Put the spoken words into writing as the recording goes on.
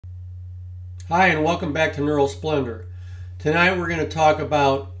Hi and welcome back to Neural Splendor. Tonight we're going to talk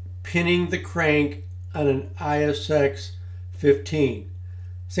about pinning the crank on an ISX 15.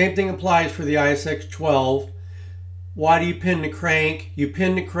 Same thing applies for the ISX 12. Why do you pin the crank? You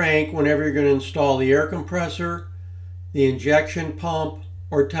pin the crank whenever you're going to install the air compressor, the injection pump,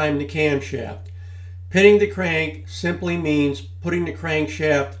 or time the camshaft. Pinning the crank simply means putting the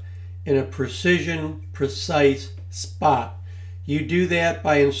crankshaft in a precise spot. You do that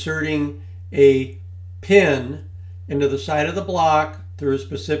by inserting a pin into the side of the block through a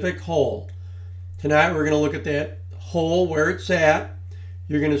specific hole. Tonight we're going to look at that hole where it's at.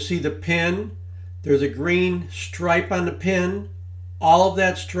 You're going to see the pin. There's a green stripe on the pin. All of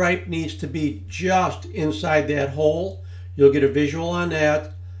that stripe needs to be just inside that hole. You'll get a visual on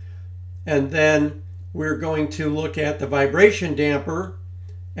that. And then we're going to look at the vibration damper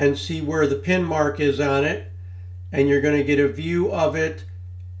and see where the pin mark is on it. And you're going to get a view of it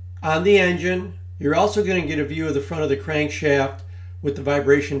on the engine. You're also going to get a view of the front of the crankshaft with the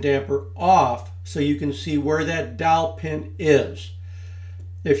vibration damper off so you can see where that dowel pin is.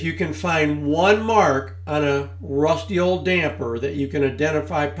 If you can find one mark on a rusty old damper that you can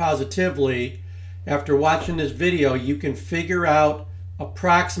identify positively, after watching this video, you can figure out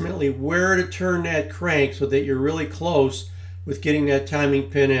approximately where to turn that crank so that you're really close with getting that timing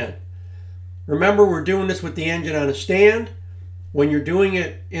pin in. Remember, we're doing this with the engine on a stand. When you're doing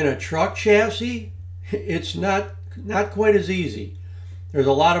it in a truck chassis, it's not quite as easy. There's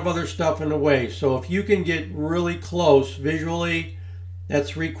a lot of other stuff in the way. So if you can get really close visually,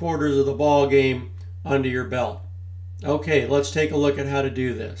 that's 3/4 of the ball game under your belt. Okay, let's take a look at how to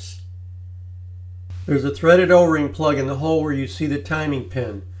do this. There's a threaded O-ring plug in the hole where you see the timing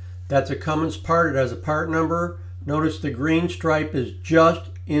pin. That's a Cummins part. It has a part number. Notice the green stripe is just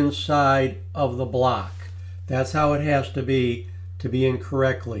inside of the block. That's how it has to be in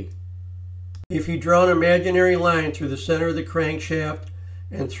correctly. If you draw an imaginary line through the center of the crankshaft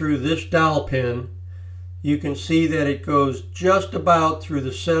and through this dowel pin, you can see that it goes just about through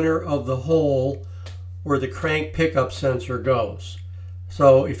the center of the hole where the crank pickup sensor goes.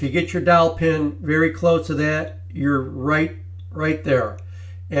 So if you get your dowel pin very close to that, you're right there.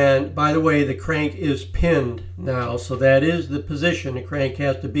 And by the way, the crank is pinned now, so that is the position the crank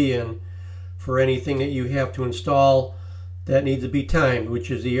has to be in for anything that you have to install that needs to be timed, which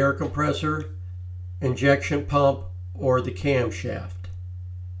is the air compressor, injection pump, or the camshaft.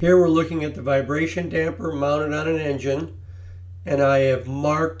 Here we're looking at the vibration damper mounted on an engine, and I have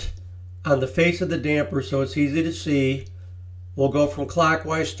marked on the face of the damper so it's easy to see. We'll go from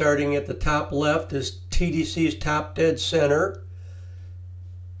clockwise, starting at the top left is TDC's top dead center,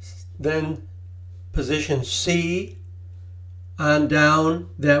 then position C on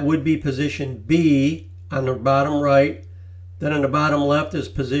down, that would be position B on the bottom right. Then on the bottom left is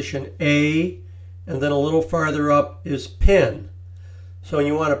position A, and then a little farther up is pin. So when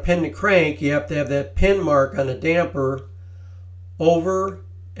you want to pin the crank, you have to have that pin mark on the damper over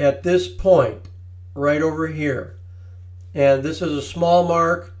at this point, right over here. And this is a small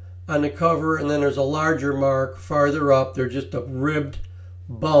mark on the cover, and then there's a larger mark farther up. There's just a ribbed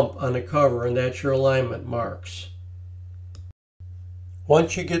bump on the cover, and that's your alignment marks.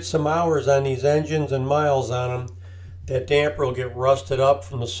 Once you get some hours on these engines and miles on them, that damper will get rusted up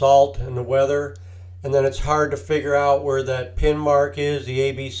from the salt and the weather, and then it's hard to figure out where that pin mark is, the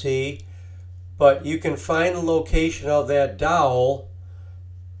ABC. But you can find the location of that dowel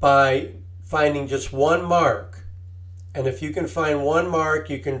by finding just one mark. And if you can find one mark,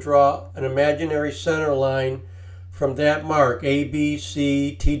 you can draw an imaginary center line from that mark, A, B,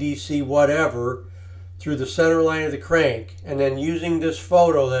 C, TDC, whatever, through the center line of the crank. And then using this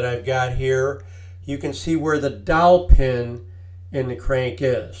photo that I've got here, you can see where the dowel pin in the crank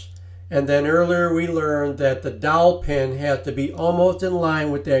is. And then earlier we learned that the dowel pin has to be almost in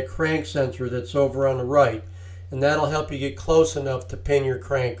line with that crank sensor that's over on the right. And that'll help you get close enough to pin your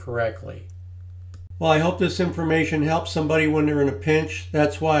crank correctly. Well, I hope this information helps somebody when they're in a pinch.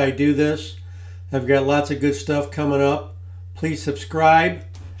 That's why I do this. I've got lots of good stuff coming up. Please subscribe,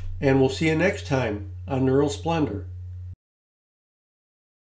 and we'll see you next time on Neural Splendor.